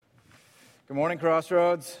Good morning,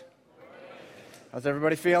 Crossroads. How's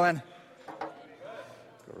everybody feeling?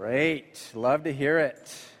 Great. Love to hear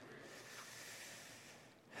it.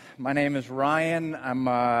 My name is Ryan. I'm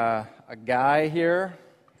a guy here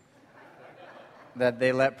that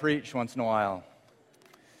they let preach once in a while.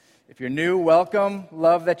 If you're new, welcome.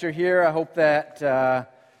 Love that you're here. I hope that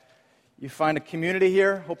you find a community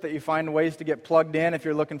here. Hope that you find ways to get plugged in. If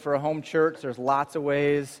you're looking for a home church, there's lots of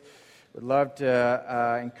ways. Would love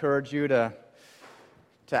to encourage you to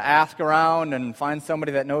ask around and find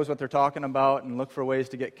somebody that knows what they're talking about and look for ways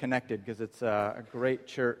to get connected because it's a great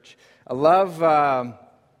church. I love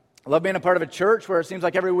being a part of a church where it seems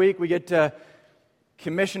like every week we get to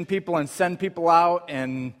commission people and send people out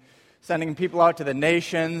and sending people out to the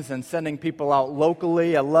nations and sending people out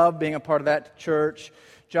locally. I love being a part of that church.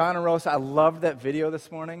 John and Rosa, I loved that video this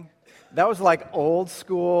morning. That was like old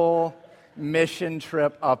school mission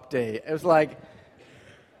trip update. It was like,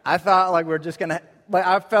 I thought like we're just going to, like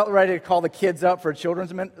I felt ready to call the kids up for a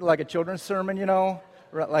children's sermon, you know?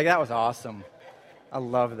 Like that was awesome. I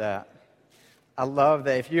love that. I love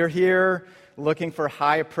that. If you're here looking for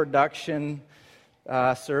high production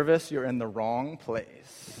service, you're in the wrong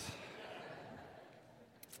place.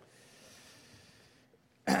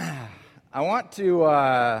 I want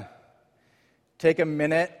to take a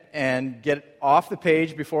minute and get off the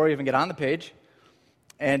page before we even get on the page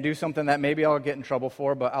and do something that maybe I'll get in trouble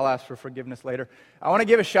for, but I'll ask for forgiveness later. I want to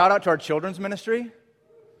give a shout out to our children's ministry.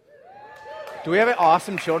 Do we have an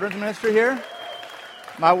awesome children's ministry here?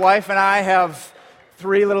 My wife and I have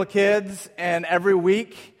 3 little kids, and every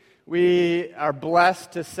week we are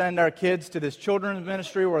blessed to send our kids to this children's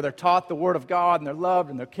ministry where they're taught the Word of God, and they're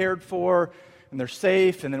loved, and they're cared for, and they're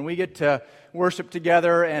safe, and then we get to worship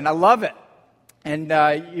together, and I love it. And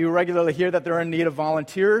you regularly hear that they're in need of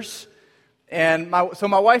volunteers. And so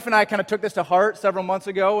my wife and I kind of took this to heart several months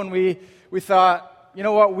ago, and we thought, you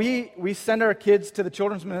know what, we send our kids to the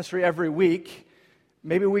children's ministry every week.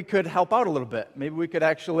 Maybe we could help out a little bit. Maybe we could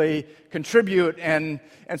actually contribute. And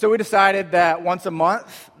so we decided that once a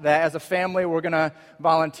month, that as a family, we're going to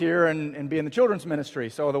volunteer and be in the children's ministry.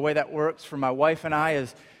 So the way that works for my wife and I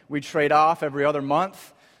is we trade off every other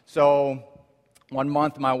month. So one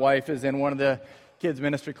month, my wife is in one of the kids'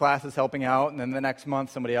 ministry classes helping out, and then the next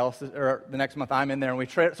month, somebody else, or the next month I'm in there, and we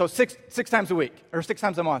trade. So six times a week, or 6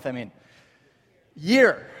 times a month, I mean.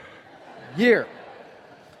 Year.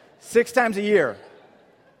 6 times a year.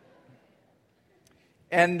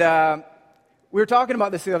 And we were talking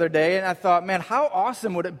about this the other day, and I thought, man, how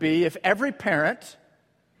awesome would it be if every parent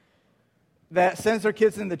that sends their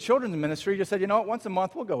kids into the children's ministry just said, you know what, once a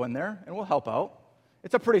month we'll go in there and we'll help out.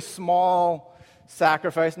 It's a pretty small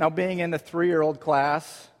sacrifice. Now, being in the 3-year-old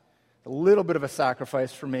class, a little bit of a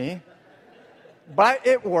sacrifice for me. But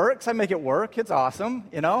it works. I make it work. It's awesome,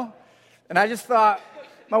 you know? And I just thought,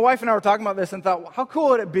 my wife and I were talking about this and thought, how cool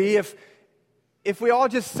would it be if we all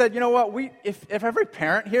just said, you know what, if every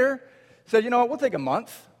parent here said, you know what, we'll take a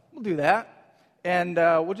month. We'll do that. And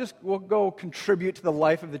we'll go contribute to the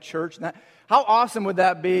life of the church. And how awesome would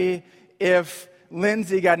that be if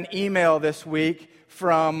Lindsay got an email this week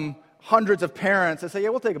from hundreds of parents that say, yeah,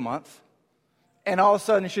 we'll take a month. And all of a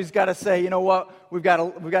sudden, she's got to say, you know what, we've got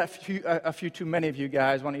a few too many of you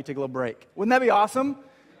guys. Why don't you take a little break? Wouldn't that be awesome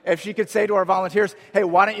if she could say to our volunteers, hey,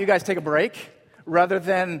 why don't you guys take a break rather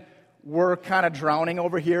than we're kind of drowning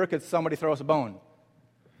over here because somebody throw us a bone?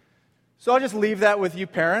 So I'll just leave that with you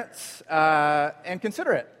parents and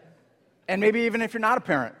consider it. And maybe even if you're not a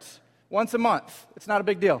parent, once a month. It's not a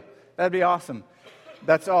big deal. That'd be awesome.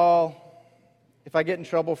 That's all. If I get in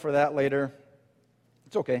trouble for that later,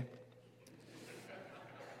 it's okay.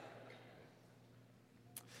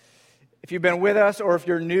 If you've been with us or if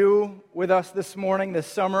you're new with us this morning, this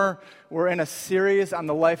summer, we're in a series on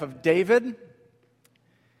the life of David.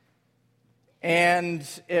 And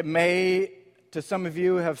it may, to some of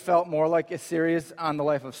you, have felt more like a series on the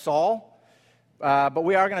life of Saul. But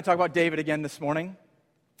we are going to talk about David again this morning.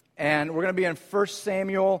 And we're going to be in 1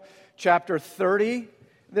 Samuel chapter 30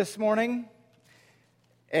 this morning.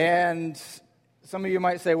 And some of you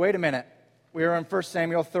might say, wait a minute, we were in 1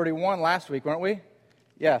 Samuel 31 last week, weren't we?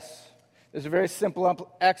 Yes. There's a very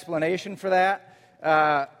simple explanation for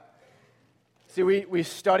that. See, we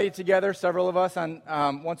study together, several of us, on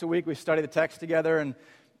once a week we study the text together, and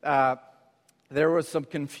there was some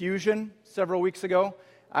confusion several weeks ago.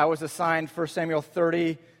 I was assigned 1 Samuel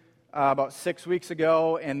 30 about 6 weeks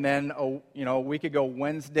ago, and then a week ago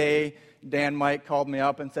Wednesday, Dan Mike called me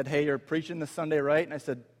up and said, hey, you're preaching this Sunday, right? And I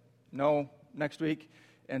said, no, next week.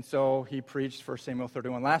 And so he preached 1 Samuel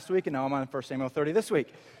 31 last week, and now I'm on 1 Samuel 30 this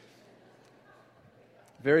week.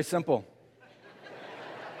 Very simple.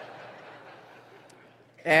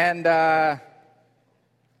 And but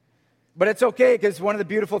it's okay, because one of the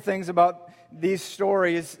beautiful things about these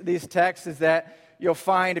stories, these texts, is that you'll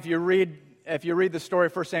find if you read the story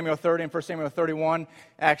of 1 Samuel 30 and 1 Samuel 31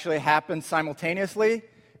 actually happen simultaneously.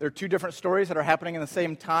 There are two different stories that are happening in the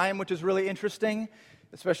same time, which is really interesting,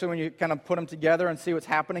 especially when you kind of put them together and see what's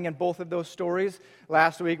happening in both of those stories.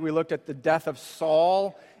 Last week we looked at the death of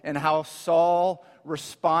Saul and how Saul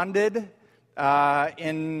responded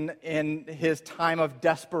in his time of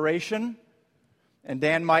desperation. And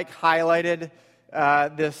Dan Mike highlighted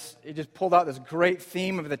this, he just pulled out this great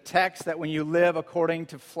theme of the text that when you live according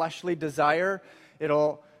to fleshly desire,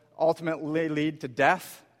 it'll ultimately lead to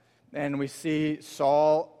death. And we see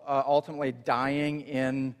Saul ultimately dying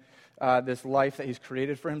in this life that he's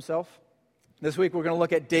created for himself. This week we're going to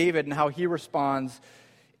look at David and how he responds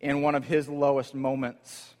in one of his lowest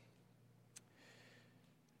moments.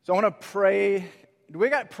 So I want to pray. Do we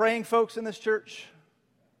got praying folks in this church?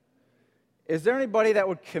 Is there anybody that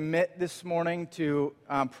would commit this morning to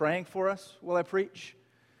praying for us while I preach?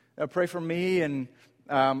 Pray for me. And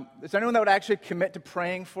is there anyone that would actually commit to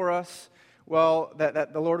praying for us? Well,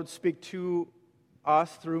 that the Lord would speak to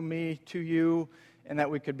us through me to you, and that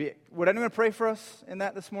we could be. Would anyone pray for us in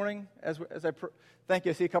that this morning? Thank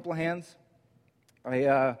you. I see a couple of hands.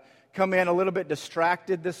 I come in a little bit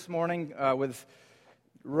distracted this morning.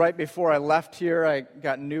 Right before I left here, I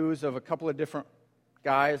got news of a couple of different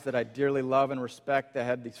guys that I dearly love and respect that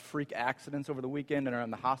had these freak accidents over the weekend and are in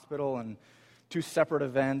the hospital, and two separate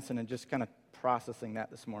events, and just kind of processing that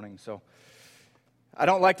this morning. So I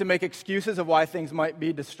don't like to make excuses of why things might be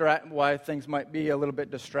a little bit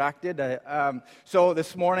distracted. So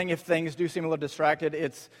this morning, if things do seem a little distracted,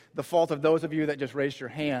 it's the fault of those of you that just raised your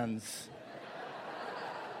hands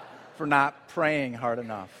for not praying hard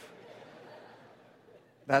enough.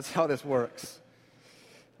 That's how this works.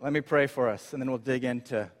 Let me pray for us, and then we'll dig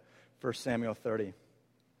into 1 Samuel 30.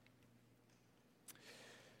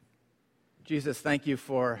 Jesus, thank you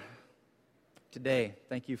for today.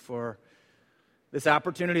 Thank you for this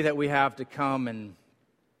opportunity that we have to come and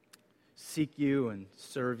seek you and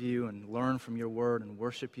serve you and learn from your word and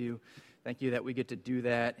worship you. Thank you that we get to do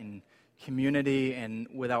that in community and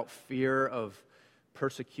without fear of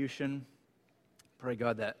persecution. Pray,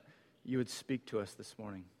 God, that you would speak to us this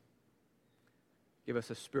morning. Give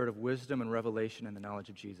us a spirit of wisdom and revelation in the knowledge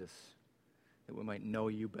of Jesus, that we might know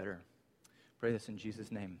you better. Pray this in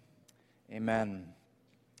Jesus' name. Amen.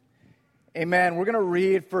 Amen. We're going to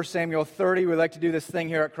read 1 Samuel 30. We like to do this thing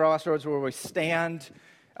here at Crossroads where we stand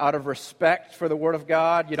out of respect for the Word of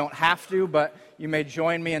God. You don't have to, but you may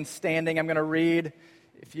join me in standing. I'm going to read.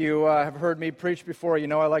 If you have heard me preach before, you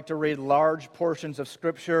know I like to read large portions of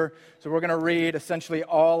Scripture. So we're going to read essentially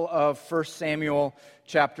all of 1 Samuel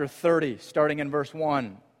chapter 30, starting in verse 1.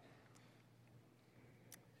 It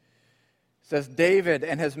says, David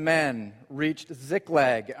and his men reached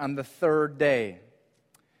Ziklag on the third day.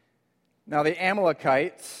 Now the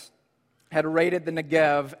Amalekites had raided the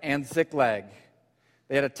Negev and Ziklag.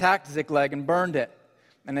 They had attacked Ziklag and burned it,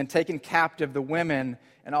 and then taken captive the women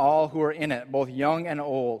and all who were in it, both young and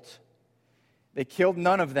old. They killed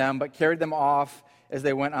none of them, but carried them off as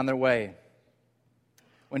they went on their way.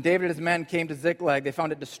 When David and his men came to Ziklag, they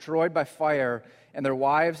found it destroyed by fire, and their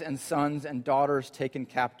wives and sons and daughters taken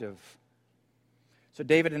captive. So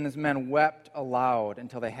David and his men wept aloud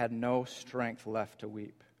until they had no strength left to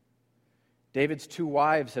weep. David's two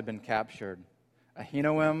wives had been captured,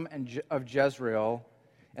 Ahinoam of Jezreel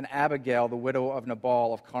and Abigail, the widow of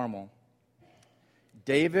Nabal of Carmel.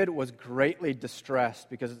 David was greatly distressed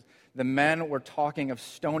because the men were talking of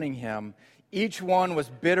stoning him. Each one was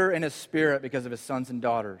bitter in his spirit because of his sons and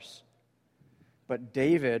daughters. But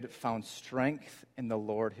David found strength in the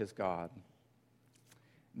Lord his God.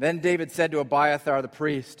 Then David said to Abiathar the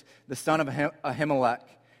priest, the son of Ahimelech,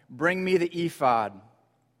 "Bring me the ephod."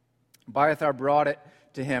 Abiathar brought it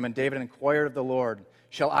to him, and David inquired of the Lord,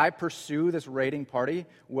 "Shall I pursue this raiding party?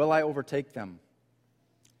 Will I overtake them?"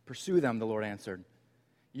 "Pursue them," the Lord answered.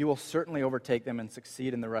 "You will certainly overtake them and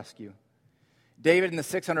succeed in the rescue." David and the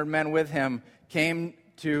 600 men with him came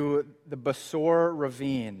to the Besor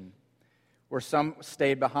ravine, where some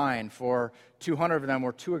stayed behind, for 200 of them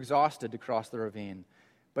were too exhausted to cross the ravine.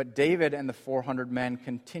 But David and the 400 men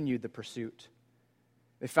continued the pursuit.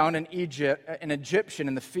 They found an Egyptian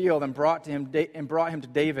in the field and brought him to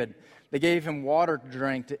David. They gave him water to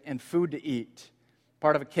drink and food to eat,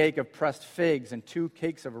 part of a cake of pressed figs and 2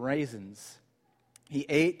 cakes of raisins. He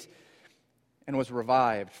ate and was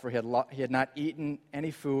revived, for he had not eaten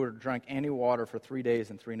any food or drank any water for 3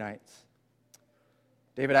 days and 3 nights.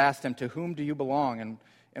 David asked him, "To whom do you belong,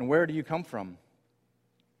 and where do you come from?"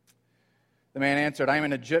 The man answered, I am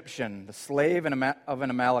an Egyptian, the slave of an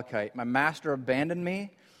Amalekite. My master abandoned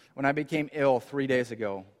me when I became ill 3 days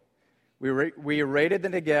ago. We raided the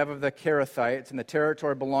Negev of the Kerethites and the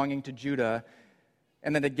territory belonging to Judah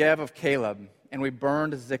and the Negev of Caleb, and we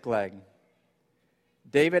burned Ziklag.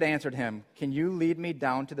 David answered him, can you lead me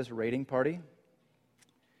down to this raiding party?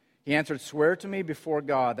 He answered, swear to me before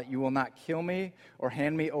God that you will not kill me or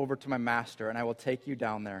hand me over to my master, and I will take you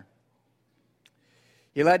down there.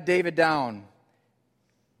 He led David down,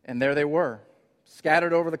 and there they were,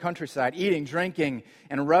 scattered over the countryside, eating, drinking,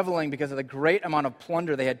 and reveling because of the great amount of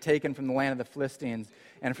plunder they had taken from the land of the Philistines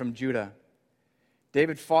and from Judah.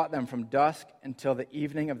 David fought them from dusk until the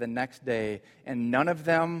evening of the next day, and none of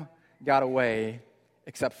them got away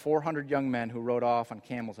except 400 young men who rode off on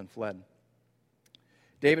camels and fled.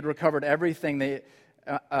 David recovered everything the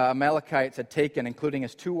Amalekites had taken, including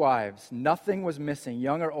his 2 wives. Nothing was missing,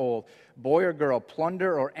 young or old, boy or girl,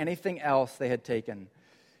 plunder or anything else they had taken.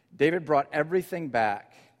 David brought everything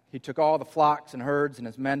back. He took all the flocks and herds, and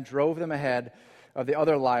his men drove them ahead of the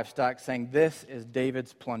other livestock, saying, this is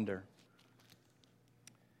David's plunder.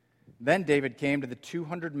 Then David came to the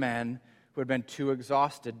 200 men who had been too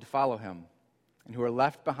exhausted to follow him, and who were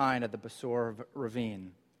left behind at the Besor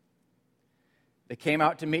ravine. They came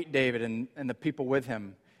out to meet David and the people with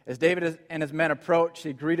him. As David and his men approached,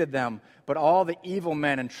 he greeted them, but all the evil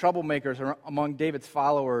men and troublemakers among David's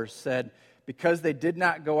followers said, because they did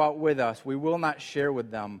not go out with us, we will not share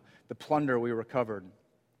with them the plunder we recovered.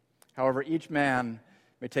 However, each man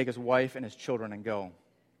may take his wife and his children and go.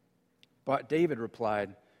 But David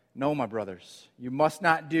replied, no, my brothers, you must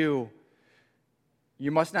not do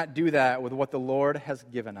that with what the Lord has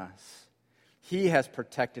given us. He has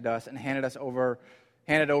protected us and handed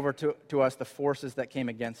over to us the forces that came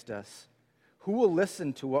against us. Who will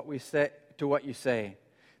listen to what you say?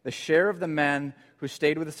 The share of the men who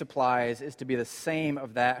stayed with the supplies is to be the same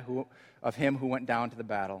of him who went down to the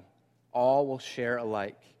battle. All will share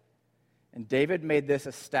alike. And David made this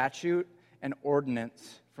a statute and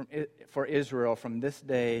ordinance for Israel from that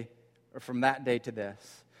day to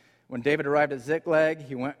this. When David arrived at Ziklag,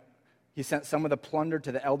 he sent some of the plunder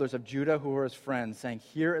to the elders of Judah who were his friends, saying,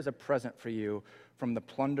 here is a present for you from the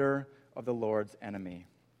plunder of the Lord's enemy.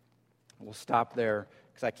 We'll stop there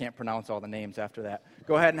because I can't pronounce all the names after that.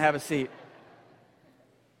 Go ahead and have a seat.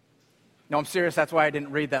 No, I'm serious. That's why I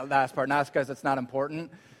didn't read that last part. Not because it's not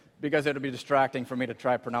important, because it would be distracting for me to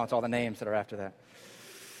try to pronounce all the names that are after that.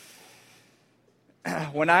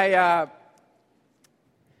 When at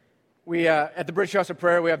the British House of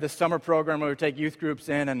Prayer, we have this summer program where we take youth groups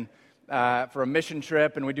in and for a mission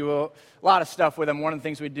trip, and we do a lot of stuff with them. One of the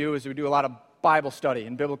things we do is we do a lot of Bible study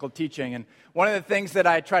and biblical teaching. And one of the things that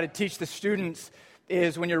I try to teach the students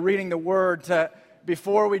is when you're reading the Word,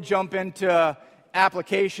 before we jump into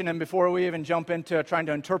application and before we even jump into trying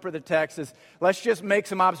to interpret the text, is let's just make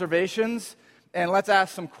some observations and let's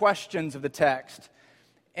ask some questions of the text.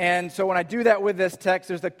 And so when I do that with this text,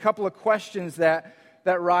 there's a couple of questions that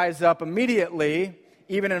rise up immediately,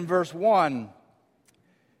 even in verse 1.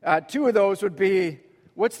 2 of those would be,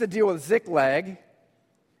 what's the deal with Ziklag?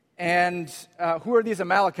 And who are these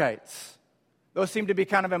Amalekites? Those seem to be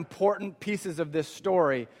kind of important pieces of this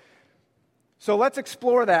story. So let's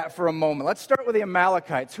explore that for a moment. Let's start with the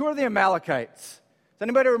Amalekites. Who are the Amalekites? Does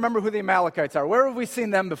anybody remember who the Amalekites are? Where have we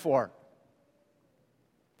seen them before?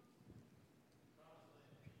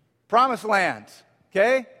 Promised Land.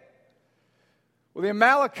 Okay? Well, the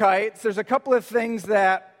Amalekites, there's a couple of things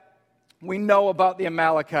that we know about the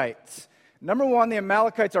Amalekites. Number one, the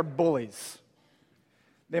Amalekites are bullies.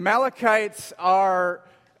 The Amalekites are,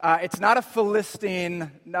 it's not a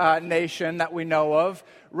Philistine nation that we know of.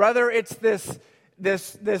 Rather, it's this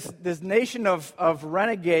nation of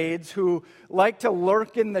renegades who like to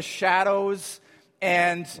lurk in the shadows,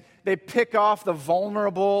 and they pick off the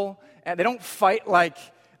vulnerable, and they don't fight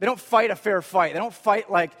a fair fight. They don't fight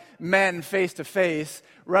like men face to face.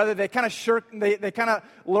 Rather, they kind of they kind of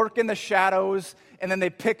lurk in the shadows, and then they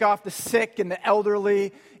pick off the sick and the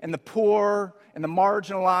elderly and the poor and the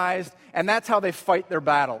marginalized, and that's how they fight their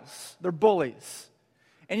battles. They're bullies.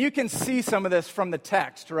 And you can see some of this from the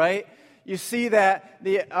text, right? You see that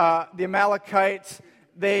the Amalekites,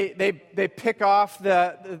 they pick off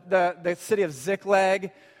the city of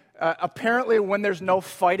Ziklag, apparently when there's no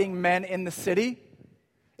fighting men in the city.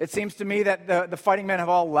 It seems to me that the fighting men have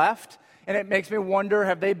all left, and it makes me wonder,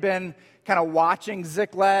 have they been kind of watching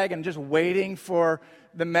Ziklag and just waiting for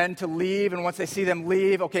the men to leave, and once they see them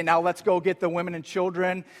leave, okay, now let's go get the women and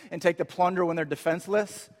children and take the plunder when they're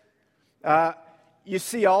defenseless. You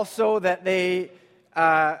see also that they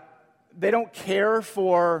don't care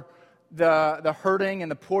for the hurting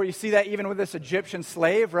and the poor. You see that even with this Egyptian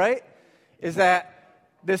slave, right? Is that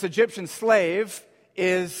this Egyptian slave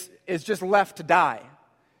is just left to die.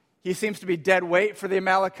 He seems to be dead weight for the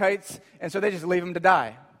Amalekites, and so they just leave him to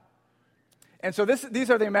die. And so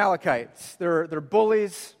these are the Amalekites. They're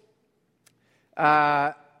bullies.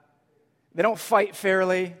 They don't fight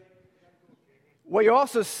fairly. What you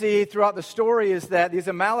also see throughout the story is that these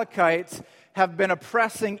Amalekites have been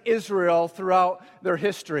oppressing Israel throughout their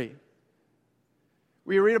history.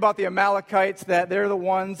 We read about the Amalekites that they're the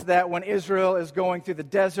ones that when Israel is going through the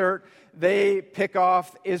desert, they pick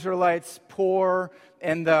off Israelites' poor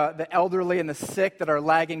and the elderly and the sick that are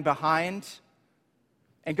lagging behind.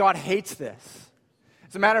 And God hates this.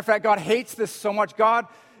 As a matter of fact, God hates this so much. God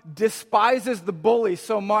despises the bully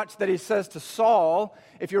so much that he says to Saul,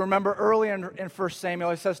 if you remember early in 1 Samuel,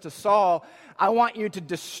 he says to Saul, I want you to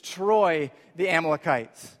destroy the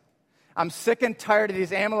Amalekites. I'm sick and tired of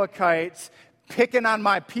these Amalekites picking on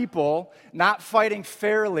my people, not fighting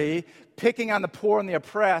fairly, picking on the poor and the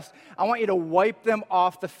oppressed. I want you to wipe them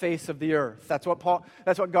off the face of the earth. That's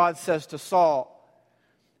what God says to Saul.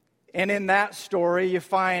 And in that story, you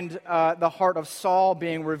find the heart of Saul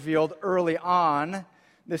being revealed early on.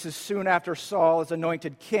 This is soon after Saul is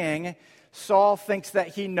anointed king. Saul thinks that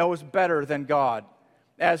he knows better than God,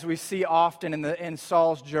 as we see often in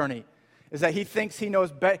Saul's journey, is that he thinks he knows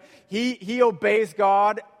better. He obeys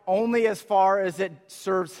God only as far as it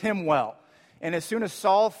serves him well. And as soon as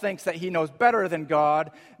Saul thinks that he knows better than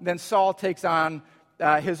God, then Saul takes on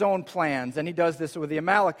his own plans, and he does this with the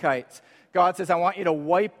Amalekites. God says, I want you to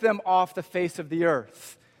wipe them off the face of the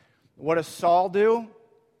earth. What does Saul do?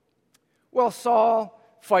 Well, Saul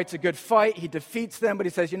fights a good fight. He defeats them, but he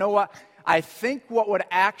says, you know what? I think what would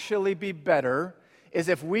actually be better is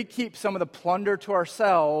if we keep some of the plunder to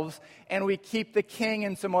ourselves and we keep the king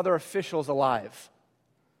and some other officials alive.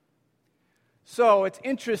 So it's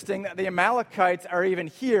interesting that the Amalekites are even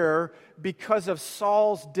here because of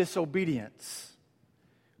Saul's disobedience,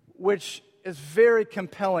 which is very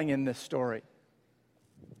compelling in this story.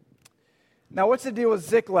 Now, what's the deal with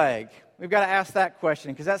Ziklag? We've got to ask that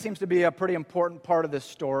question because that seems to be a pretty important part of this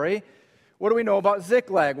story. What do we know about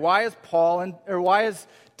Ziklag? Why is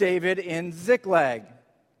David in Ziklag?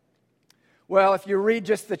 Well, if you read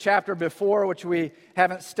just the chapter before, which we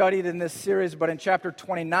haven't studied in this series, but in chapter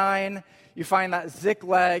 29, you find that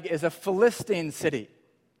Ziklag is a Philistine city.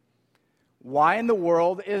 Why in the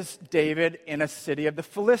world is David in a city of the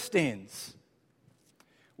Philistines?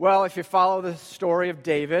 Well, if you follow the story of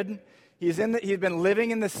David, he's been living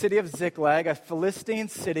in the city of Ziklag, a Philistine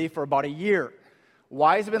city, for about a year.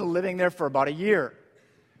 Why has he been living there for about a year?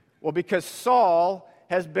 Well, because Saul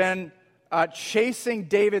has been chasing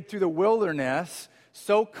David through the wilderness,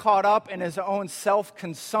 so caught up in his own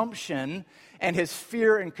self-consumption and his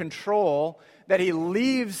fear and control that he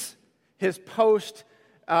leaves his post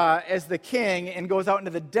as the king and goes out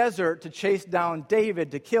into the desert to chase down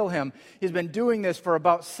David to kill him. He's been doing this for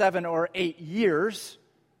about 7 or 8 years.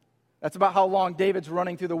 That's about how long David's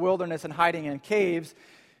running through the wilderness and hiding in caves.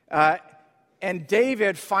 And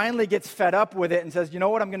David finally gets fed up with it and says, you know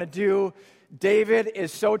what I'm going to do? David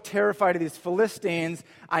is so terrified of these Philistines.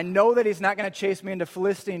 I know that he's not going to chase me into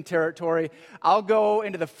Philistine territory. I'll go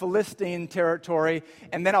into the Philistine territory,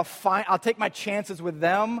 and then I'll take my chances with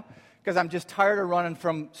them because I'm just tired of running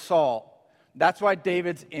from Saul. That's why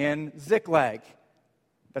David's in Ziklag.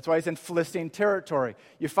 That's why he's in Philistine territory.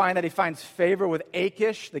 You find that he finds favor with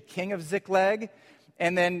Achish, the king of Ziklag,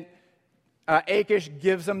 and then Achish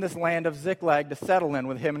gives him this land of Ziklag to settle in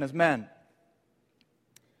with him and his men.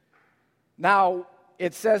 Now,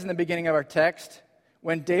 it says in the beginning of our text,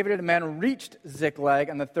 when David and the men reached Ziklag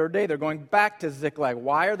on the third day, they're going back to Ziklag.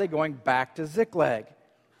 Why are they going back to Ziklag?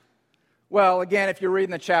 Well, again, if you're reading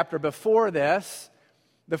the chapter before this,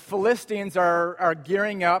 the Philistines are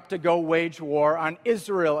gearing up to go wage war on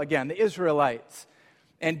Israel again, the Israelites.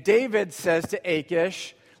 And David says to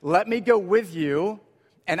Achish, let me go with you,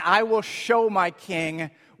 and I will show my king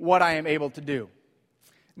what I am able to do.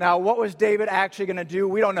 Now, what was David actually going to do?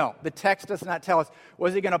 We don't know. The text does not tell us.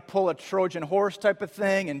 Was he going to pull a Trojan horse type of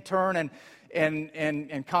thing and turn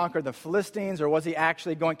and conquer the Philistines? Or was he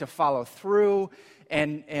actually going to follow through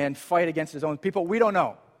and fight against his own people? We don't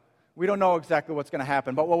know. We don't know exactly what's going to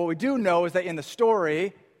happen. But what we do know is that in the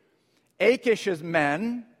story, Achish's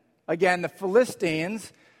men, again, the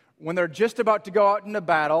Philistines, when they're just about to go out into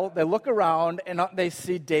battle, they look around and they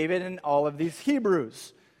see David and all of these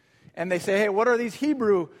Hebrews. And they say, hey, what are these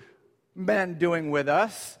Hebrew men doing with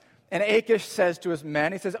us? And Achish says to his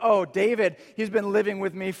men, he says, oh, David, he's been living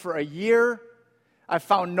with me for a year. I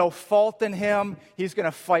found no fault in him. He's going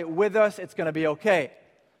to fight with us. It's going to be okay.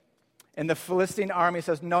 And the Philistine army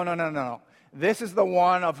says, no, no, no, no, no. This is the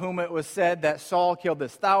one of whom it was said that Saul killed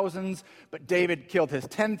his thousands, but David killed his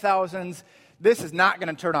 10,000s. This is not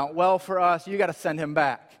going to turn out well for us. You got to send him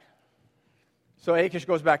back. So Achish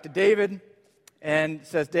goes back to David and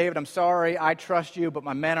says, David, I'm sorry, I trust you, but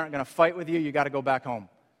my men aren't going to fight with you. You got to go back home.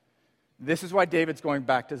 This is why David's going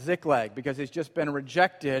back to Ziklag, because he's just been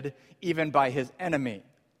rejected even by his enemy.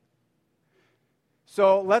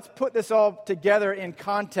 So let's put this all together in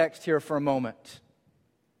context here for a moment.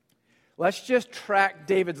 Let's just track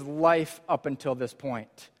David's life up until this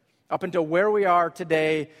point, up until where we are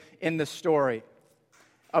today in the story.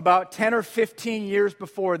 About 10 or 15 years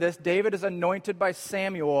before this, David is anointed by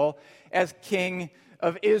Samuel as king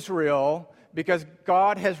of Israel because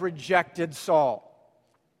God has rejected Saul.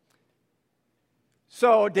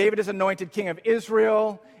 So David is anointed king of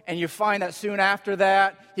Israel, and you find that soon after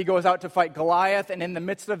that, he goes out to fight Goliath, and in the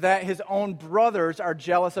midst of that, his own brothers are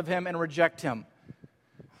jealous of him and reject him.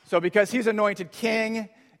 So because he's anointed king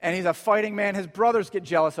and he's a fighting man, his brothers get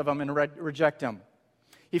jealous of him and reject him.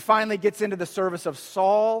 He finally gets into the service of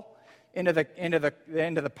Saul, into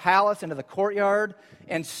the palace, into the courtyard,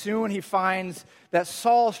 and soon he finds that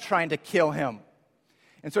Saul's trying to kill him.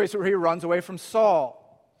 And so he runs away from Saul.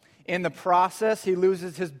 In the process, he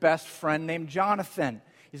loses his best friend named Jonathan.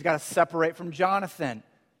 He's got to separate from Jonathan.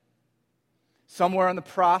 Somewhere in the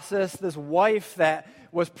process, this wife that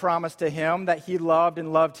was promised to him, that he loved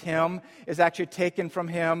and loved him, is actually taken from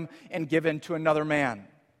him and given to another man.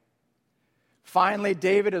 Finally,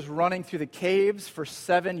 David is running through the caves for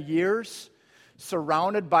 7 years,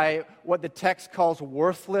 surrounded by what the text calls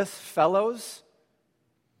worthless fellows.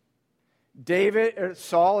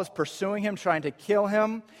 Saul is pursuing him, trying to kill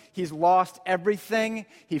him. He's lost everything.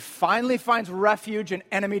 He finally finds refuge in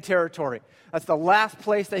enemy territory. That's the last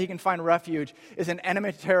place that he can find refuge, is in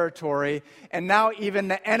enemy territory. And now even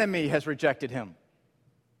the enemy has rejected him.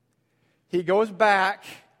 He goes back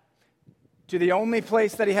to the only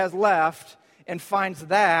place that he has left and finds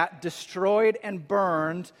that destroyed and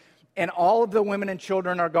burned, and all of the women and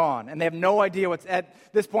children are gone. And they have no idea what's at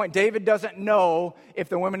this point. David doesn't know if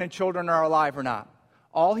the women and children are alive or not.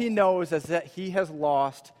 All he knows is that he has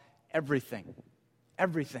lost everything.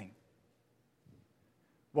 Everything.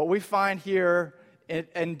 What we find here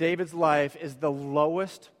in David's life is the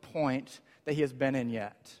lowest point that he has been in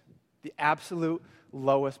yet. The absolute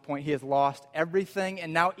lowest point. He has lost everything,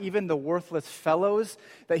 and now even the worthless fellows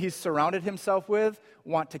that he's surrounded himself with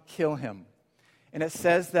want to kill him. And it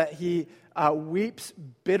says that he weeps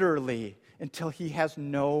bitterly until he has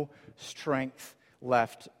no strength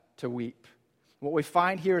left to weep. What we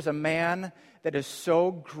find here is a man that is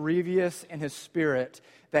so grievous in his spirit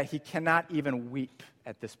that he cannot even weep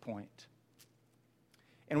at this point.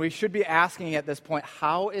 And we should be asking at this point,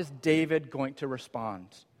 how is David going to respond?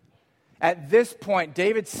 At this point,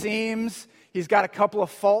 David seems, he's got a couple of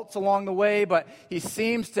faults along the way, but he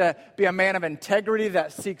seems to be a man of integrity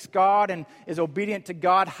that seeks God and is obedient to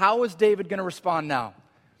God. How is David going to respond now?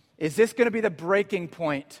 Is this going to be the breaking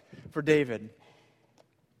point for David?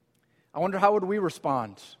 I wonder, how would we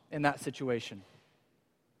respond in that situation?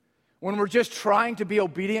 When we're just trying to be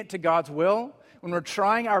obedient to God's will, when we're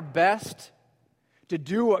trying our best to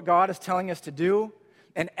do what God is telling us to do,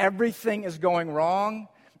 and everything is going wrong,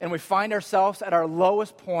 and we find ourselves at our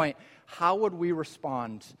lowest point, how would we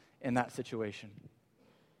respond in that situation?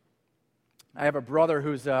 I have a brother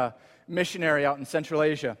who's a missionary out in Central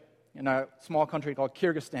Asia, in a small country called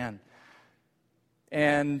Kyrgyzstan.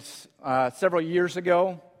 And several years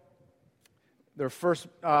ago, their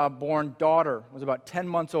first-born daughter was about 10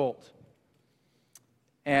 months old.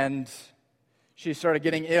 And she started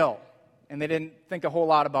getting ill. And they didn't think a whole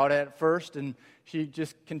lot about it at first, and she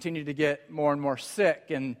just continued to get more and more sick.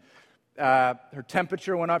 And her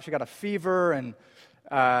temperature went up. She got a fever, and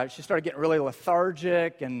she started getting really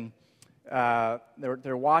lethargic. And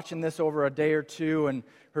they're watching this over a day or two, and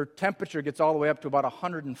her temperature gets all the way up to about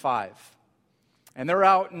 105. And they're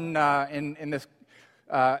out in this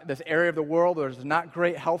area of the world where there's not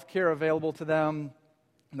great health care available to them.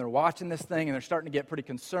 And they're watching this thing, and they're starting to get pretty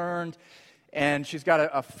concerned. And she's got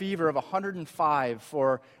a fever of 105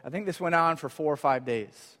 for, I think this went on for 4 or 5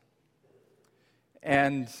 days.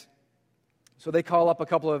 And so they call up a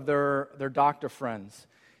couple of their doctor friends,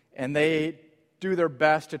 and they do their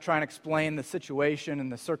best to try and explain the situation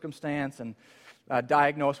and the circumstance and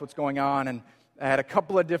diagnose what's going on. And I had a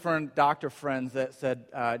couple of different doctor friends that said,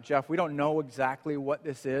 Jeff, we don't know exactly what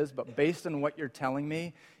this is, but based on what you're telling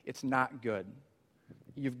me, it's not good.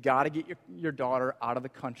 You've got to get your daughter out of the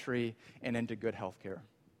country and into good health care.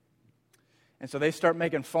 And so they start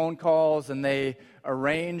making phone calls, and they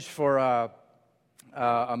arrange for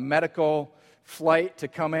a medical flight to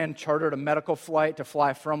come in, chartered a medical flight to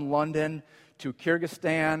fly from London to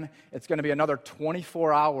Kyrgyzstan. It's going to be another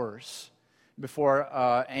 24 hours before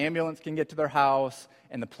an ambulance can get to their house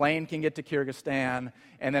and the plane can get to Kyrgyzstan,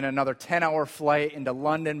 and then another 10-hour flight into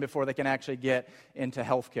London before they can actually get into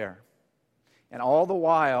healthcare. And all the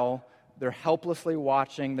while, they're helplessly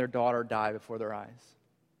watching their daughter die before their eyes.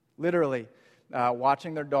 Literally,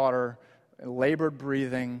 watching their daughter, labored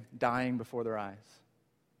breathing, dying before their eyes.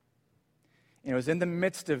 And it was in the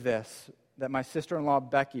midst of this that my sister-in-law,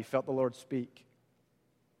 Becky, felt the Lord speak.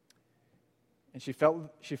 And she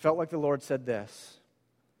felt like the Lord said this: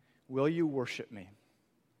 "Will you worship me?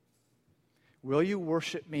 Will you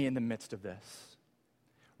worship me in the midst of this?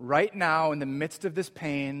 Right now, in the midst of this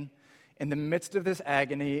pain, in the midst of this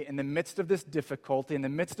agony, in the midst of this difficulty, in the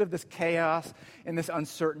midst of this chaos and this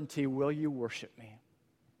uncertainty, will you worship me?"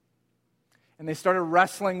 And they started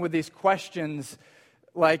wrestling with these questions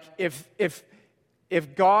like, if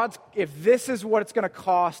this is what it's going to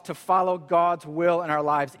cost to follow God's will in our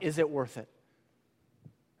lives, is it worth it?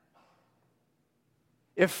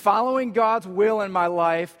 If following God's will in my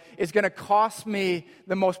life is going to cost me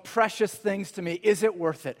the most precious things to me, is it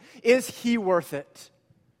worth it? Is He worth it?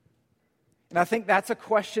 And I think that's a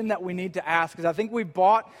question that we need to ask, because I think we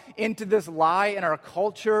bought into this lie in our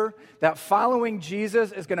culture that following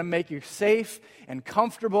Jesus is going to make you safe and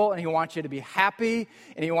comfortable, and He wants you to be happy,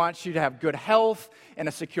 and He wants you to have good health and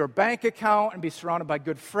a secure bank account and be surrounded by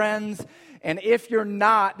good friends. And if you're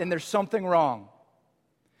not, then there's something wrong.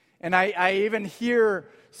 And I even hear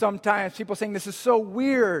sometimes people saying, "This is so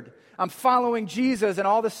weird. I'm following Jesus, and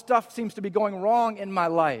all this stuff seems to be going wrong in my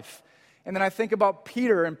life." And then I think about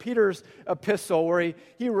Peter and Peter's epistle where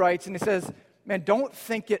he writes and he says, "Man, don't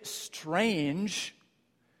think it strange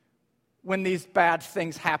when these bad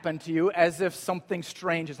things happen to you, as if something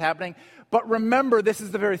strange is happening. But remember, this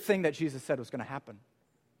is the very thing that Jesus said was going to happen."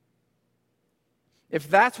 If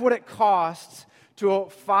that's what it costs to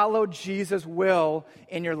follow Jesus' will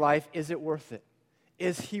in your life, is it worth it?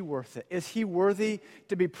 Is He worth it? Is He worthy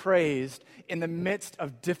to be praised in the midst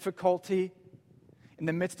of difficulty, in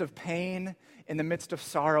the midst of pain, in the midst of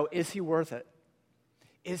sorrow? Is He worth it?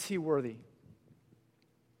 Is He worthy?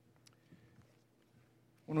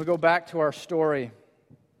 When we go back to our story,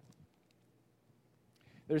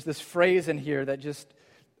 there's this phrase in here that just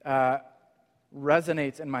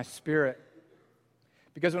resonates in my spirit.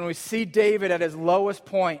 Because when we see David at his lowest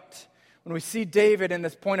point, when we see David in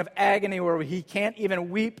this point of agony where he can't even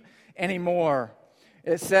weep anymore,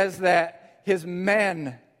 it says that his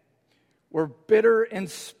men were bitter in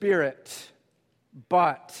spirit,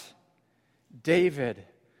 but David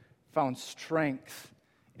found strength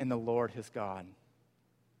in the Lord his God.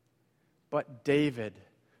 But David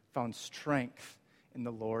found strength in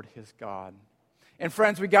the Lord his God. And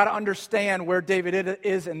friends, we got to understand where David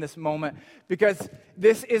is in this moment, because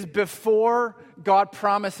this is before God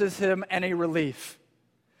promises him any relief.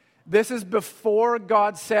 This is before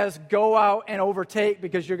God says, "Go out and overtake,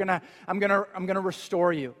 because I'm gonna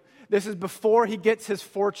restore you." This is before he gets his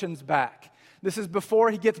fortunes back. This is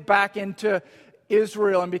before he gets back into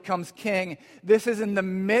Israel and becomes king. This is in the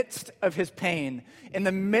midst of his pain, in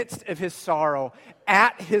the midst of his sorrow,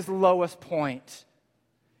 at his lowest point.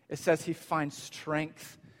 It says he finds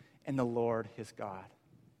strength in the Lord his God.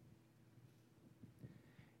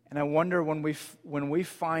 And I wonder when we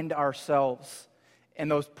find ourselves in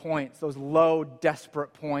those points, those low,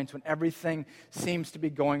 desperate points, when everything seems to be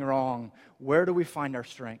going wrong, where do we find our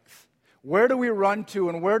strength? Where do we run to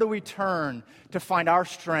and where do we turn to find our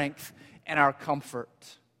strength and our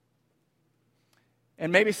comfort?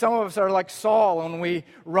 And maybe some of us are like Saul, when we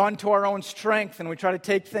run to our own strength and we try to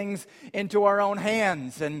take things into our own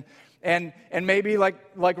hands. And maybe like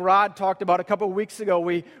Rod talked about a couple of weeks ago,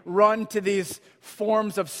 we run to these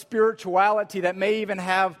forms of spirituality that may even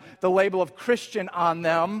have the label of Christian on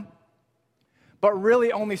them, but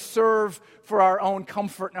really only serve for our own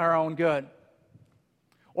comfort and our own good.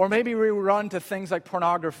 Or maybe we run to things like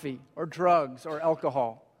pornography or drugs or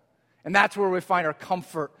alcohol. And that's where we find our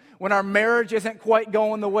comfort. When our marriage isn't quite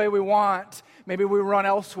going the way we want, maybe we run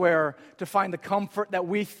elsewhere to find the comfort that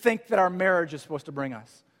we think that our marriage is supposed to bring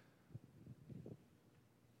us.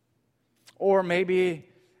 Or maybe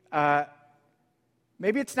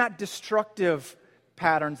it's not destructive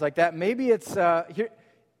patterns like that. Maybe it's,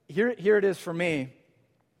 here it is for me.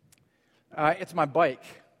 It's my bike.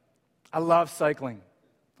 I love cycling.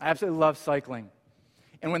 I absolutely love cycling.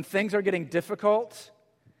 And when things are getting difficult,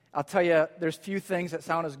 I'll tell you, there's few things that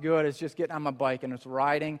sound as good as just getting on my bike and just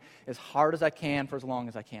riding as hard as I can for as long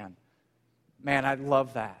as I can. Man, I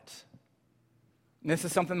love that. And this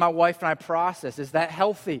is something my wife and I process. Is that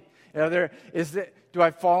healthy? Do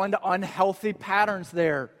I fall into unhealthy patterns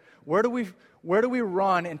there? Where do we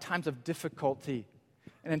run in times of difficulty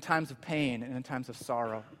and in times of pain and in times of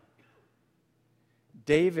sorrow?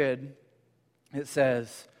 David, it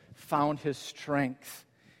says, found his strength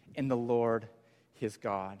in the Lord his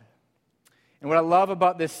God. And what I love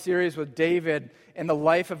about this series with David and the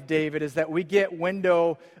life of David is that we get a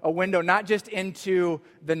window not just into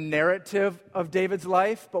the narrative of David's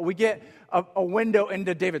life, but we get a window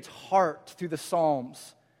into David's heart through the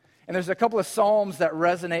Psalms. And there's a couple of Psalms that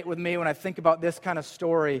resonate with me when I think about this kind of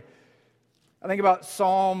story. I think about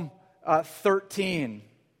Psalm 13.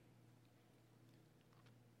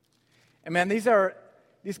 And man, these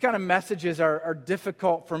kind of messages are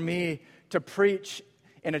difficult for me to preach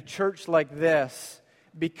in a church like this,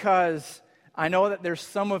 because I know that there's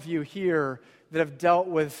some of you here that have dealt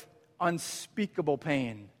with unspeakable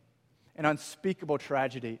pain and unspeakable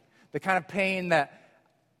tragedy, the kind of pain that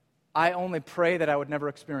I only pray that I would never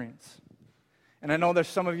experience. And I know there's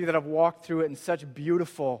some of you that have walked through it in such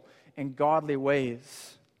beautiful and godly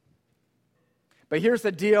ways. But here's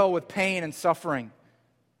the deal with pain and suffering,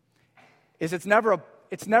 is it's never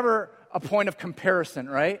a point of comparison,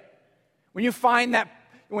 right? When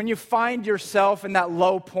you find yourself in that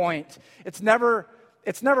low point, it's never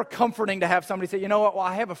comforting to have somebody say, you know what, well,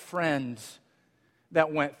 I have a friend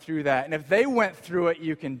that went through that, and if they went through it,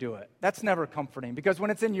 you can do it. That's never comforting, because when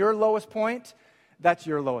it's in your lowest point, that's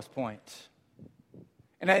your lowest point.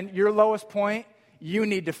 And at your lowest point, you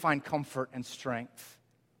need to find comfort and strength.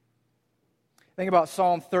 Think about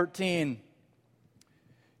Psalm 13.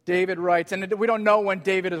 David writes, and we don't know when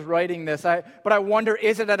David is writing this, but I wonder,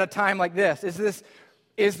 is it at a time like this?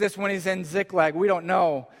 Is this when he's in Ziklag? We don't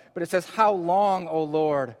know. But it says, how long, O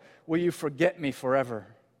Lord, will you forget me forever?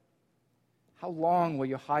 How long will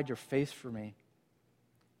you hide your face from me?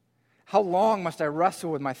 How long must I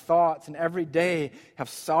wrestle with my thoughts and every day have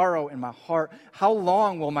sorrow in my heart? How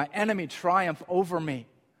long will my enemy triumph over me?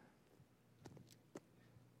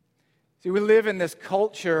 See, we live in this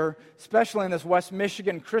culture, especially in this West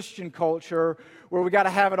Michigan Christian culture, where we got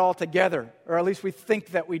to have it all together, or at least we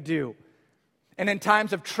think that we do. And in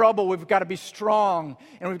times of trouble, we've got to be strong,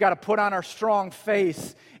 and we've got to put on our strong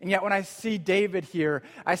face. And yet when I see David here,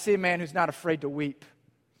 I see a man who's not afraid to weep,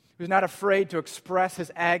 who's not afraid to express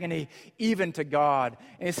his agony even to God.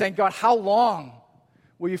 And he's saying, God, how long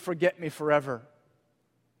will you forget me forever?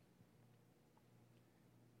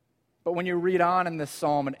 But when you read on in this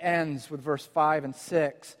psalm, it ends with verse 5 and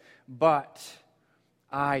 6. But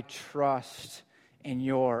I trust in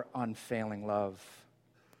your unfailing love.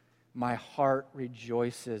 My heart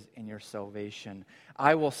rejoices in your salvation.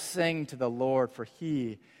 I will sing to the Lord, for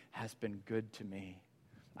he has been good to me.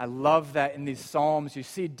 I love that in these psalms. You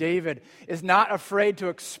see, David is not afraid to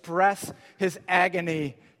express his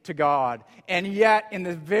agony to God. And yet, in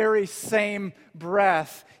the very same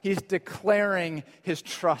breath, he's declaring his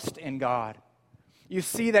trust in God. You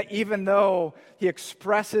see that even though he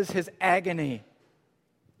expresses his agony,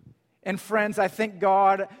 and friends, I think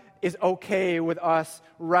God is okay with us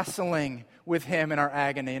wrestling with him in our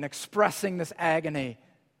agony and expressing this agony.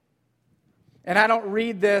 And I don't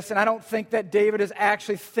read this, and I don't think that David is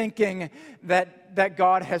actually thinking that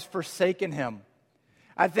God has forsaken him.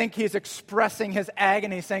 I think he's expressing his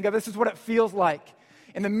agony, saying, God, this is what it feels like.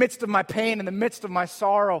 In the midst of my pain, in the midst of my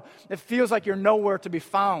sorrow, it feels like you're nowhere to be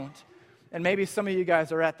found. And maybe some of you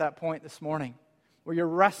guys are at that point this morning, where you're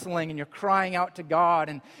wrestling and you're crying out to God,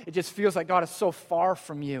 and it just feels like God is so far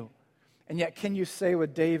from you. And yet, can you say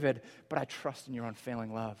with David, but I trust in your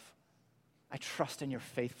unfailing love. I trust in your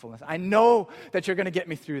faithfulness. I know that you're going to get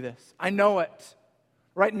me through this. I know it.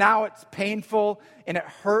 Right now, it's painful, and it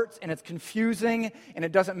hurts, and it's confusing, and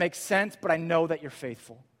it doesn't make sense, but I know that you're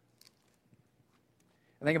faithful.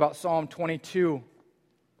 I think about Psalm 22.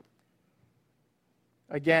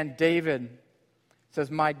 Again, David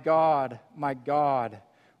says, my God,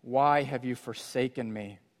 why have you forsaken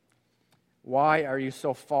me? Why are you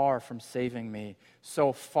so far from saving me,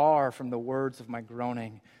 so far from the words of my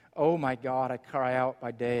groaning? Oh my God, I cry out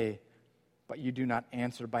by day, but you do not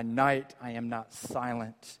answer. By night, I am not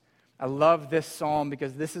silent. I love this psalm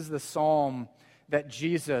because this is the psalm that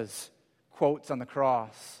Jesus quotes on the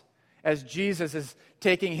cross. As Jesus is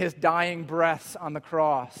taking his dying breaths on the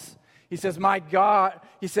cross, he says, my God,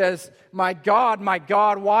 my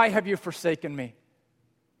God, why have you forsaken me?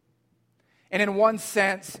 And in one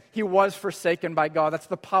sense, he was forsaken by God. That's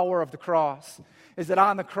the power of the cross, is that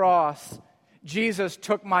on the cross, Jesus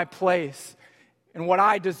took my place in what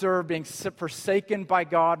I deserve, being forsaken by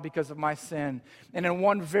God because of my sin. And in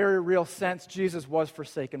one very real sense, Jesus was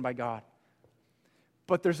forsaken by God.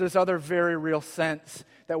 But there's this other very real sense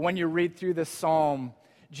that when you read through this psalm,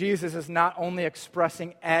 Jesus is not only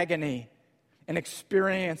expressing agony and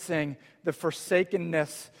experiencing the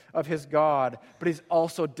forsakenness of his God, but he's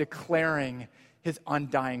also declaring his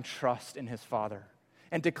undying trust in his Father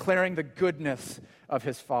and declaring the goodness of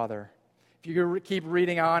his Father. If you keep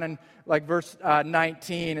reading on in like verse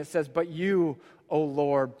 19, it says, "But you, O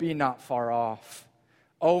Lord, be not far off.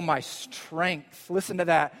 O my strength." Listen to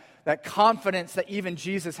that confidence that even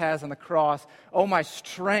Jesus has on the cross. "O my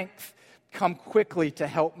strength, come quickly to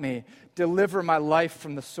help me. Deliver my life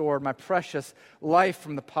from the sword, my precious life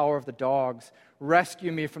from the power of the dogs.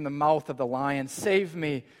 Rescue me from the mouth of the lion. Save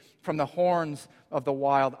me from the horns of the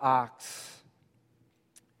wild ox.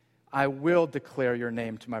 I will declare your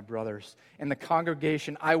name to my brothers. In the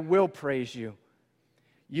congregation, I will praise you.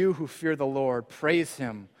 You who fear the Lord, praise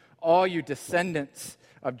him. All you descendants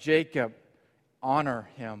of Jacob, honor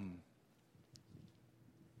him."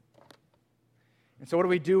 And so what do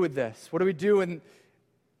we do with this? What do we do? And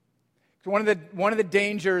one of the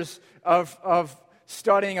dangers of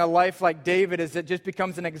studying a life like David is it just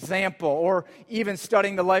becomes an example, or even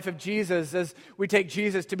studying the life of Jesus as we take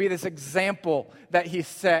Jesus to be this example that he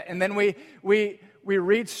set. And then we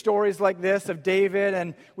read stories like this of David,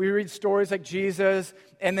 and we read stories like Jesus,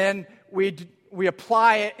 and then we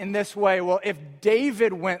apply it in this way. Well, if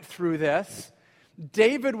David went through this,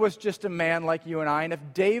 David was just a man like you and I, and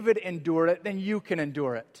if David endured it, then you can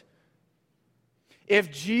endure it.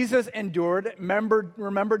 If Jesus endured it,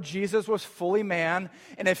 remember Jesus was fully man,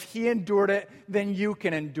 and if he endured it, then you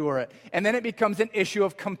can endure it. And then it becomes an issue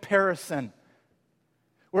of comparison,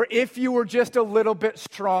 where if you were just a little bit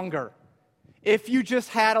stronger, if you just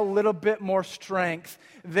had a little bit more strength,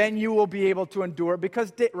 then you will be able to endure it.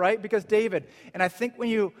 Because David, and I think when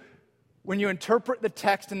you interpret the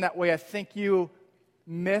text in that way, I think you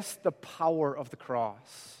miss the power of the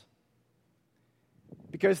cross.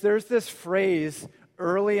 Because there's this phrase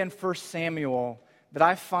early in 1 Samuel that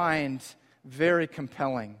I find very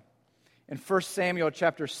compelling. In 1 Samuel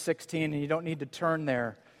chapter 16, and you don't need to turn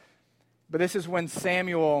there, but this is when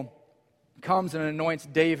Samuel comes and anoints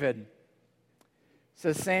David. It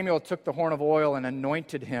says, "Samuel took the horn of oil and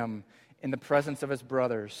anointed him in the presence of his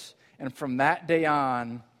brothers. And from that day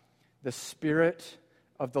on, the Spirit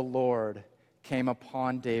of the Lord came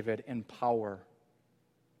upon David in power."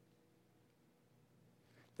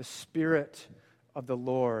 The Spirit of the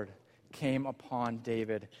Lord came upon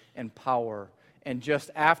David in power. And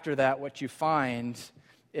just after that, what you find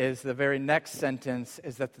is the very next sentence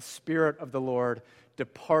is that the Spirit of the Lord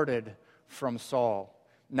departed from Saul.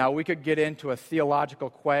 Now, we could get into a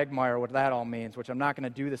theological quagmire what that all means, which I'm not going to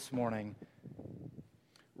do this morning.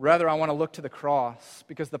 Rather, I want to look to the cross,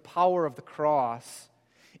 because the power of the cross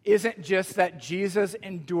isn't just that Jesus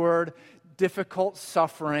endured difficult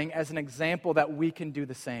suffering as an example that we can do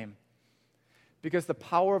the same. Because the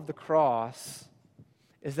power of the cross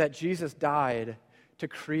is that Jesus died to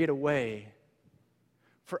create a way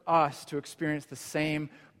for us to experience the same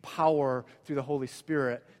power through the Holy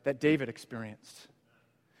Spirit that David experienced.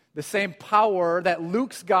 The same power that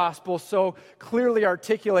Luke's gospel so clearly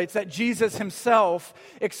articulates that Jesus himself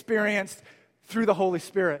experienced through the Holy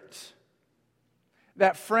Spirit.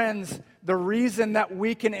 That, friends, the reason that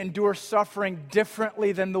we can endure suffering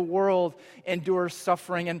differently than the world endures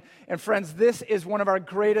suffering. And friends, this is one of our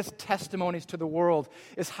greatest testimonies to the world,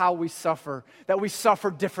 is how we suffer. That we suffer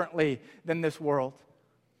differently than this world.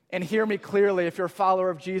 And hear me clearly, if you're a follower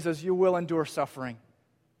of Jesus, you will endure suffering.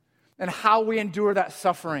 And how we endure that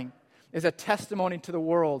suffering is a testimony to the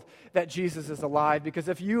world that Jesus is alive. Because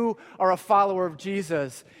if you are a follower of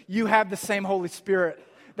Jesus, you have the same Holy Spirit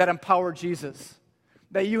that empowered Jesus.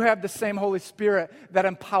 That you have the same Holy Spirit that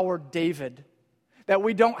empowered David. That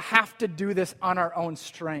we don't have to do this on our own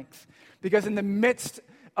strength. Because in the midst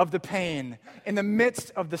of the pain, in the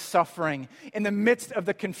midst of the suffering, in the midst of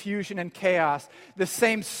the confusion and chaos, the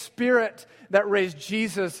same Spirit that raised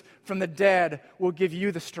Jesus from the dead will give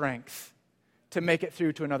you the strength to make it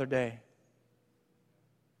through to another day.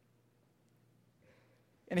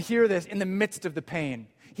 And hear this, in the midst of the pain.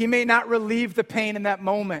 He may not relieve the pain in that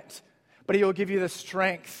moment, but he will give you the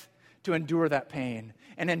strength to endure that pain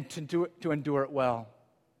and then to endure it well.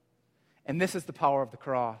 And this is the power of the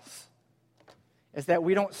cross, is that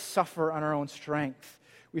we don't suffer on our own strength.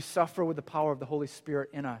 We suffer with the power of the Holy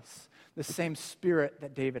Spirit in us, the same Spirit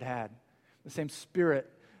that David had, the same Spirit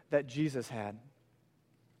that Jesus had.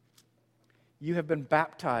 You have been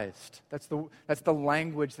baptized. That's the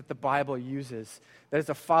language that the Bible uses. That as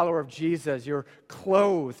a follower of Jesus, you're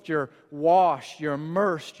clothed, you're washed, you're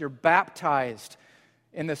immersed, you're baptized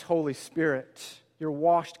in this Holy Spirit. You're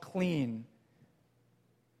washed clean.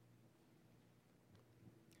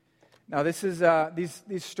 Now, this is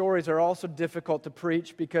these stories are also difficult to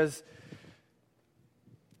preach because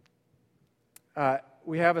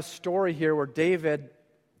we have a story here where David,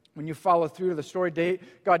 when you follow through the story,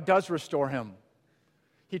 God does restore him.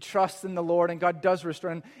 He trusts in the Lord, and God does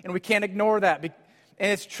restore him, and we can't ignore that.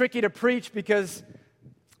 And it's tricky to preach because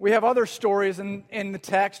we have other stories in the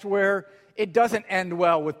text where it doesn't end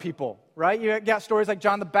well with people, right? You got stories like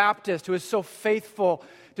John the Baptist, who is so faithful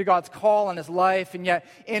to God's call on his life, and yet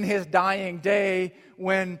in his dying day,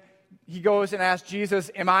 when he goes and asks Jesus,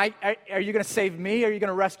 are you going to save me? Are you going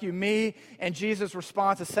to rescue me? And Jesus'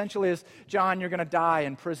 response essentially is, John, you're going to die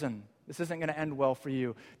in prison. This isn't going to end well for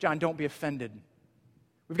you. John, don't be offended.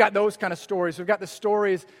 We've got those kind of stories. We've got the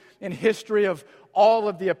stories in history of all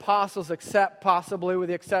of the apostles, except possibly with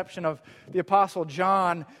the exception of the apostle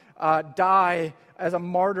John, die as a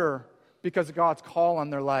martyr because of God's call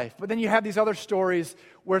on their life. But then you have these other stories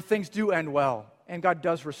where things do end well, and God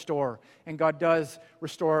does restore, and God does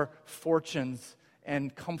restore fortunes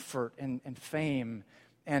and comfort and fame,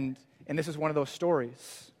 and this is one of those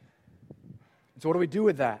stories. So what do we do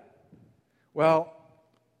with that? Well,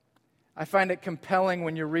 I find it compelling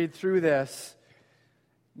when you read through this,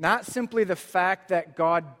 not simply the fact that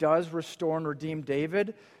God does restore and redeem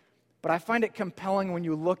David, but I find it compelling when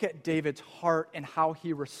you look at David's heart and how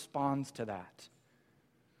he responds to that.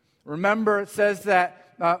 Remember, it says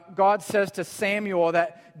that God says to Samuel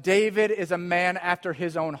that David is a man after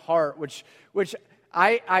his own heart, which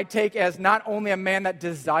I take as not only a man that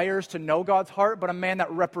desires to know God's heart, but a man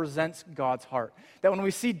that represents God's heart. That when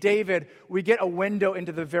we see David, we get a window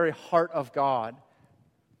into the very heart of God.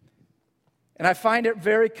 And I find it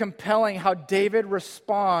very compelling how David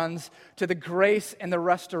responds to the grace and the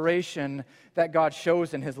restoration that God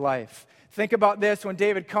shows in his life. Think about this when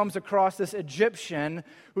David comes across this Egyptian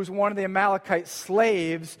who's one of the Amalekite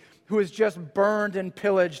slaves who has just burned and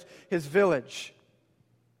pillaged his village.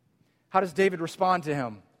 How does David respond to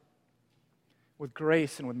him? With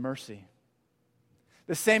grace and with mercy.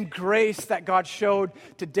 The same grace that God showed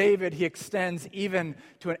to David, he extends even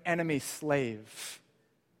to an enemy slave.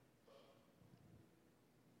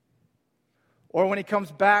 Or when he comes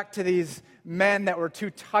back to these men that were too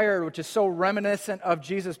tired, which is so reminiscent of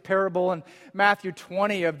Jesus' parable in Matthew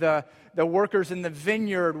 20 of the workers in the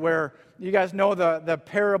vineyard, where you guys know the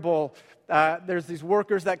parable. There's these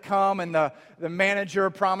workers that come, and the manager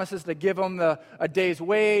promises to give them a day's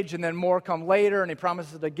wage, and then more come later, and he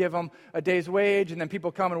promises to give them a day's wage, and then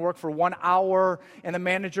people come and work for 1 hour, and the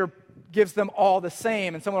manager gives them all the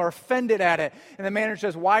same, and some are offended at it. And the manager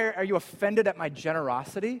says, why are you offended at my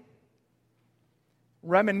generosity?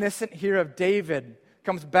 Reminiscent here of David,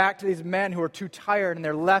 comes back to these men who are too tired, and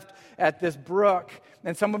they're left at this brook,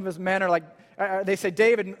 and some of his men are like, they say,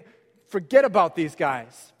 David, forget about these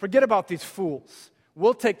guys. Forget about these fools.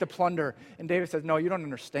 We'll take the plunder. And David says, no, you don't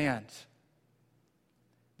understand.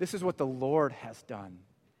 This is what the Lord has done.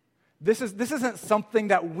 This isn't something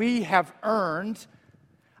that we have earned.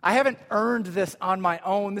 I haven't earned this on my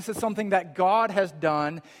own. This is something that God has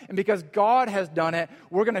done. And because God has done it,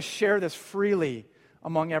 we're going to share this freely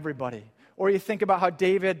among everybody. Or you think about how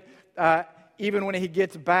David, even when he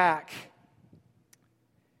gets back,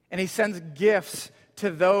 and he sends gifts to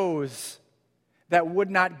those that would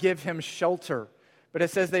not give him shelter. But it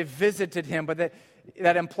says they visited him, but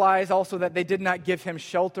that implies also that they did not give him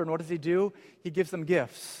shelter. And what does he do? He gives them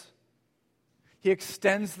gifts. He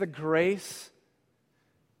extends the grace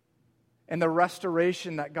and the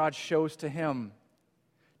restoration that God shows to him,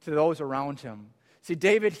 to those around him. See,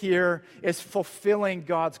 David here is fulfilling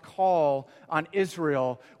God's call on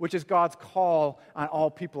Israel, which is God's call on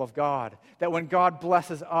all people of God. That when God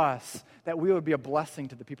blesses us, that we would be a blessing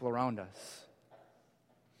to the people around us.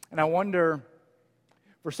 And I wonder,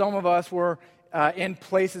 for some of us, we're in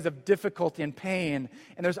places of difficulty and pain,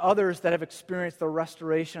 and there's others that have experienced the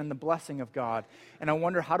restoration and the blessing of God. And I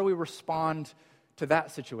wonder, how do we respond to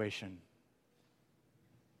that situation?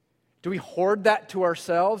 Do we hoard that to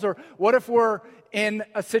ourselves? Or what if we're in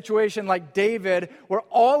a situation like David where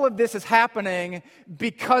all of this is happening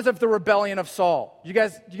because of the rebellion of Saul? Do you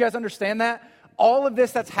guys understand that? All of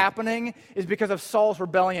this that's happening is because of Saul's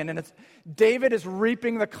rebellion, and David is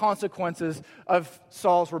reaping the consequences of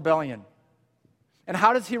Saul's rebellion. And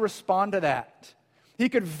how does he respond to that? He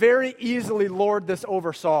could very easily lord this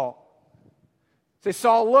over Saul. Say,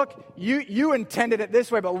 Saul, look, you intended it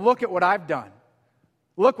this way, but look at what I've done.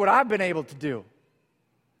 Look what I've been able to do.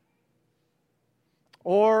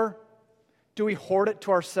 Or do we hoard it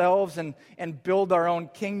to ourselves and build our own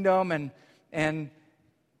kingdom and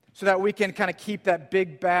so that we can kind of keep that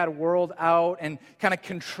big bad world out and kind of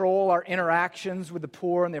control our interactions with the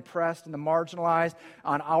poor and the oppressed and the marginalized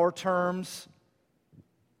on our terms.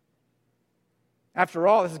 After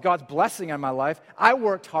all, this is God's blessing on my life. I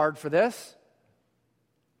worked hard for this.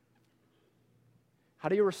 How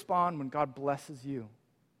do you respond when God blesses you?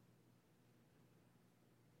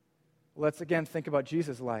 Let's again think about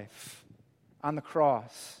Jesus' life on the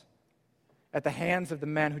cross, at the hands of the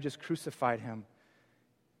men who just crucified him.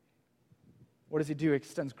 What does he do? He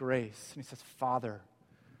extends grace, and he says, Father,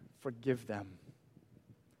 forgive them.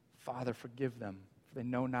 Father, forgive them, for they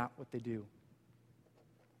know not what they do.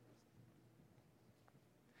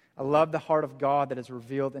 I love the heart of God that is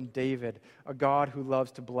revealed in David, a God who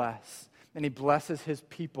loves to bless. And he blesses his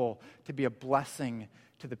people to be a blessing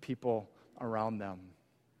to the people around them.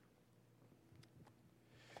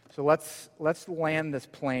 So let's land this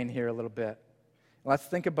plane here a little bit. Let's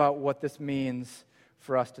think about what this means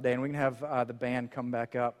for us today. And we can have the band come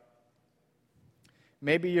back up.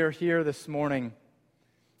 Maybe you're here this morning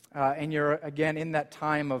and you're, again, in that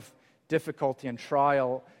time of difficulty and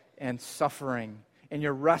trial and suffering. And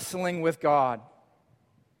you're wrestling with God.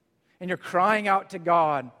 And you're crying out to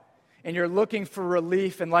God. And you're looking for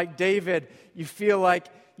relief. And like David, you feel like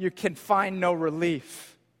you can find no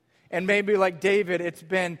relief. And maybe like David, it's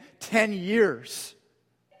been 10 years.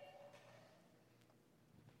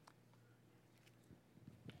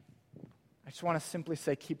 I just want to simply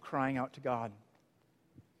say, keep crying out to God.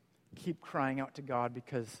 Keep crying out to God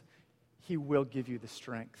because He will give you the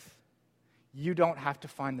strength. You don't have to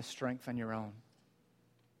find the strength on your own.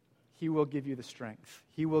 He will give you the strength.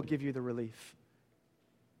 He will give you the relief.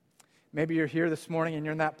 Maybe you're here this morning and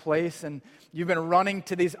you're in that place and you've been running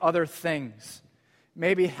to these other things.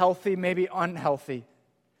 Maybe healthy, maybe unhealthy.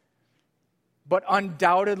 But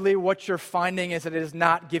undoubtedly what you're finding is that it is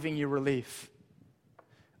not giving you relief.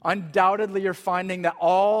 Undoubtedly you're finding that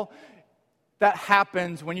all that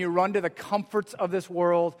happens when you run to the comforts of this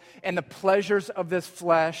world and the pleasures of this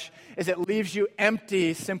flesh is it leaves you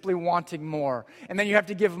empty, simply wanting more. And then you have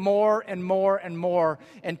to give more and more and more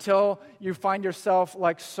until you find yourself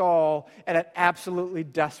like Saul at an absolutely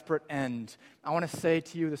desperate end. I want to say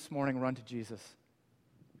to you this morning, run to Jesus.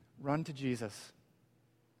 Run to Jesus.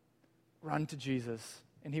 Run to Jesus,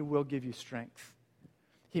 and He will give you strength.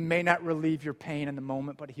 He may not relieve your pain in the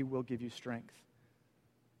moment, but He will give you strength.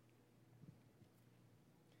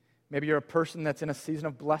 Maybe you're a person that's in a season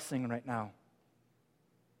of blessing right now.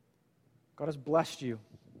 God has blessed you.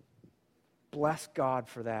 Bless God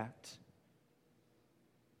for that.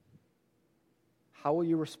 How will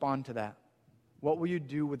you respond to that? What will you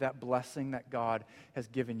do with that blessing that God has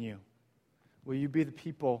given you? Will you be the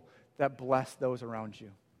people that bless those around you?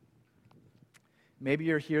 Maybe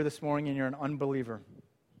you're here this morning and you're an unbeliever.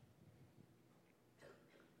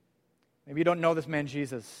 Maybe you don't know this man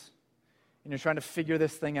Jesus, and you're trying to figure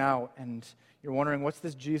this thing out, and you're wondering, what's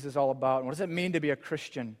this Jesus all about? And what does it mean to be a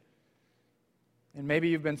Christian? And maybe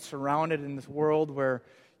you've been surrounded in this world where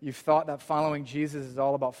you've thought that following Jesus is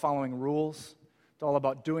all about following rules. It's all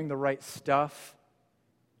about doing the right stuff.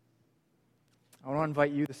 I want to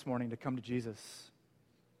invite you this morning to come to Jesus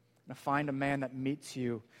and to find a man that meets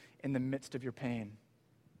you in the midst of your pain.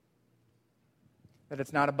 That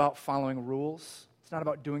it's not about following rules. It's not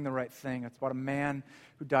about doing the right thing. It's about a man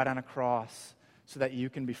who died on a cross so that you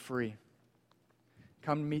can be free.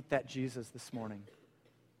 Come meet that Jesus this morning.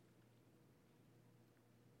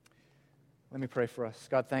 Let me pray for us.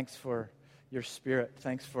 God, thanks for your Spirit.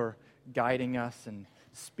 Thanks for guiding us and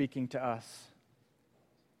speaking to us.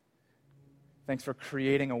 Thanks for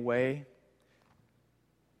creating a way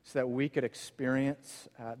so that we could experience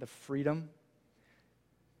the freedom.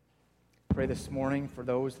 Pray this morning for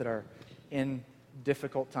those that are in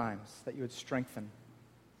difficult times, that you would strengthen.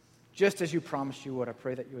 Just as you promised you would, I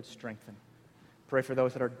pray that you would strengthen. Pray for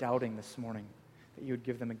those that are doubting this morning, that you would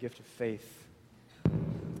give them a gift of faith.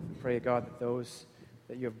 Pray, God, that those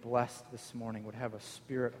that you have blessed this morning would have a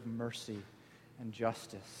spirit of mercy and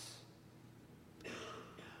justice.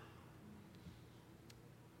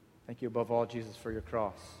 Thank you above all, Jesus, for your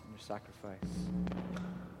cross and your sacrifice.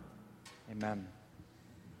 Amen.